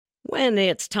When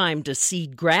it's time to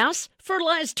seed grass,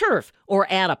 fertilize turf, or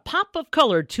add a pop of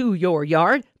color to your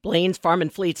yard, Blaine's Farm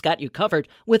and Fleet's got you covered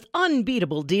with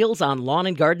unbeatable deals on lawn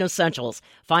and garden essentials.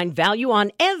 Find value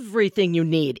on everything you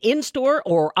need in-store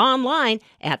or online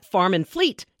at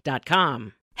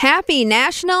farmandfleet.com. Happy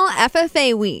National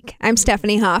FFA Week. I'm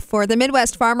Stephanie Hoff for the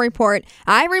Midwest Farm Report.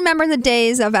 I remember the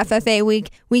days of FFA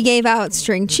Week. We gave out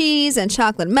string cheese and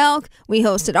chocolate milk. We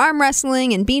hosted arm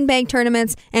wrestling and beanbag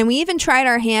tournaments, and we even tried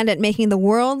our hand at making the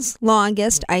world's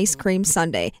longest ice cream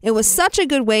sundae. It was such a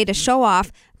good way to show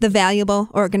off the valuable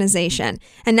organization.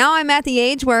 And now I'm at the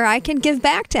age where I can give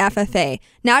back to FFA.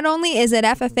 Not only is it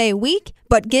FFA Week,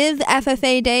 but Give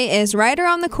FFA Day is right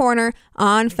around the corner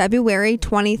on February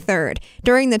 23rd.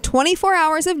 During the 24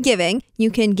 hours of giving, you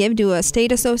can give to a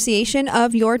state association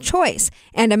of your choice,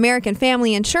 and American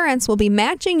Family Insurance will be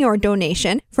matching your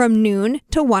donation from noon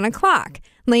to 1 o'clock.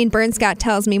 Lane Bernscott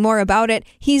tells me more about it.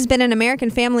 He's been an American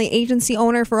Family Agency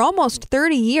owner for almost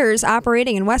 30 years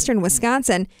operating in western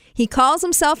Wisconsin. He calls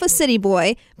himself a city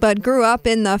boy, but grew up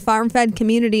in the farm-fed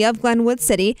community of Glenwood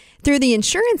City. Through the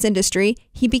insurance industry,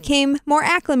 he became more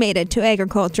acclimated to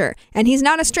agriculture, and he's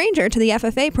not a stranger to the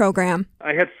FFA program.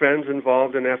 I had friends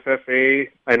involved in FFA.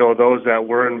 I know those that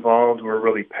were involved were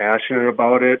really passionate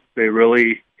about it. They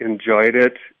really enjoyed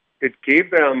it. It gave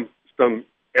them some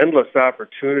endless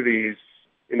opportunities,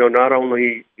 not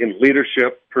only in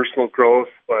leadership, personal growth,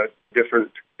 but different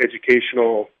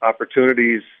educational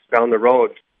opportunities down the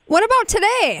road. What about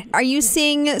today? Are you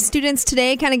seeing students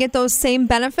today kind of get those same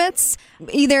benefits,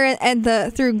 either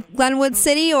through Glenwood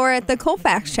City or at the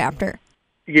Colfax chapter?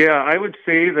 Yeah, I would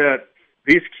say that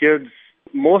these kids,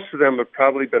 most of them have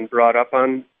probably been brought up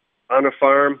on a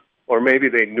farm, or maybe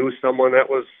they knew someone that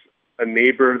was a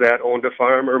neighbor that owned a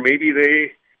farm, or maybe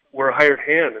they were a hired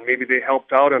hand and maybe they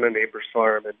helped out on a neighbor's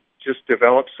farm and just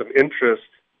developed some interest.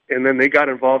 And then they got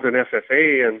involved in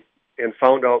FFA and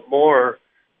found out more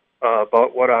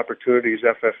about what opportunities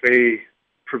FFA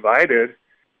provided,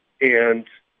 and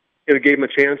it gave them a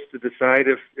chance to decide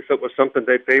if it was something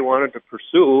that they wanted to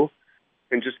pursue,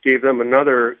 and just gave them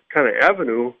another kind of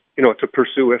avenue, to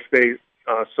pursue if they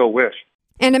so wished.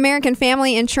 And American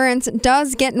Family Insurance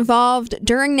does get involved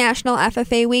during National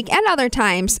FFA Week and other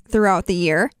times throughout the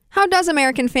year. How does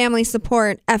American Family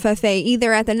support FFA,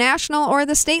 either at the national or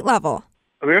the state level?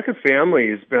 American Family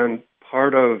has been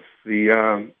part of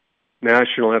the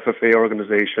National FFA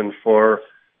organization for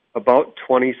about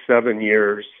 27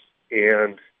 years,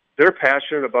 and they're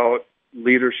passionate about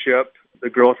leadership, the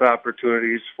growth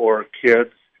opportunities for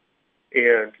kids,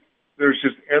 and there's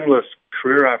just endless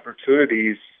career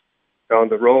opportunities down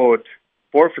the road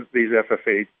for these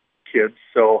FFA kids.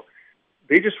 So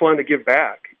they just wanted to give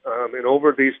back. And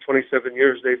over these 27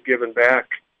 years, they've given back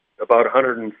about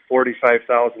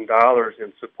 $145,000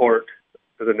 in support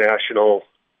to the National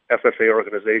FFA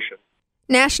organization.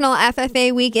 National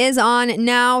FFA Week is on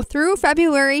now through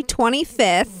February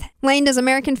 25th. Lane, does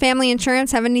American Family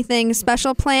Insurance have anything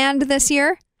special planned this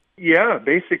year? Yeah,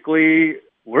 basically,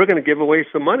 we're going to give away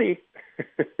some money.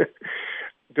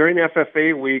 During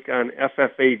FFA Week on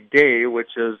FFA Day,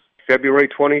 which is February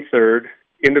 23rd,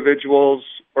 individuals,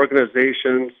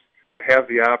 organizations have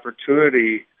the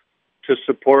opportunity to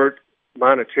support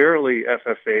monetarily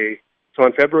FFA. So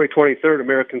on February 23rd,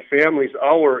 American Family's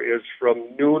hour is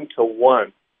from noon to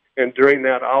 1. And during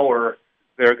that hour,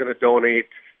 they're going to donate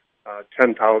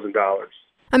 $10,000.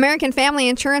 American Family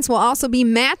Insurance will also be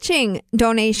matching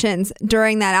donations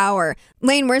during that hour.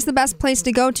 Lane, where's the best place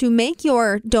to go to make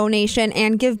your donation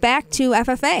and give back to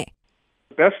FFA?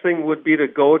 The best thing would be to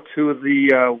go to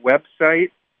the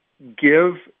website,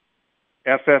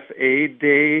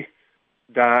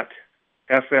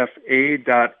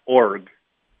 giveffaday.ffa.org.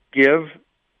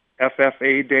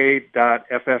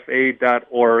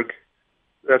 giveffaday.ffa.org.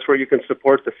 That's where you can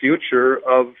support the future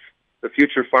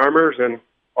farmers and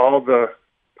all the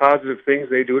positive things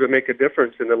they do to make a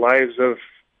difference in the lives of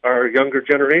our younger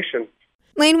generation.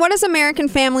 Lane, what does American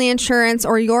Family Insurance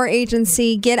or your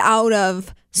agency get out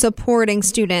of supporting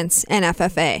students and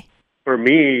FFA? For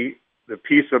me, the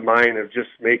peace of mind of just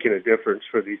making a difference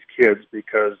for these kids,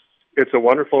 because it's a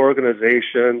wonderful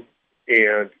organization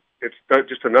and it's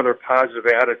just another positive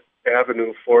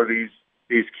avenue for these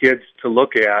kids to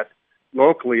look at.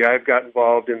 Locally, I've got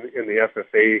involved in the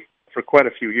FFA for quite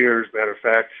a few years. Matter of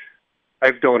fact,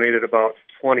 I've donated about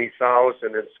 $20,000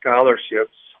 in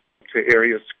scholarships to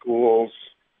area schools,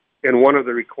 and one of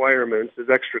the requirements is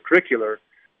extracurricular.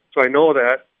 So I know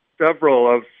that several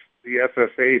of the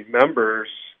FFA members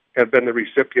have been the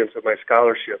recipients of my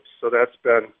scholarships. So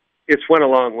it's went a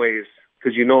long ways,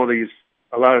 because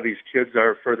a lot of these kids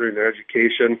are furthering their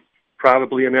education,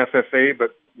 probably in FFA,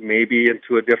 but maybe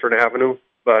into a different avenue,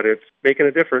 but it's making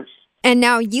a difference. And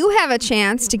now you have a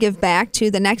chance to give back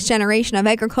to the next generation of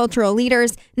agricultural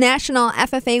leaders. National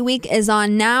FFA Week is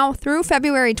on now through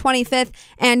February 25th,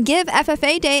 and Give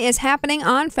FFA Day is happening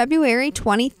on February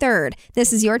 23rd.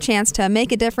 This is your chance to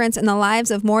make a difference in the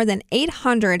lives of more than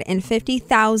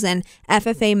 850,000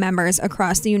 FFA members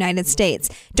across the United States.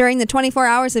 During the 24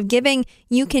 hours of giving,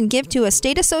 you can give to a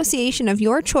state association of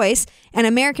your choice, and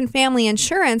American Family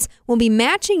Insurance will be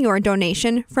matching your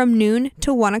donation from noon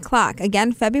to 1 o'clock.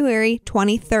 Again, February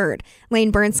 23rd.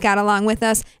 Lane Bernskott along with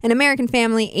us, an American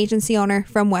Family Agency owner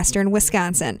from Western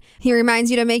Wisconsin. He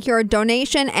reminds you to make your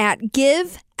donation at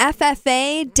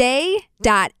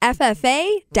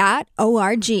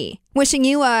giveffaday.ffa.org. Wishing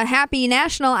you a happy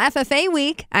National FFA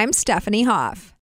Week, I'm Stephanie Hoff.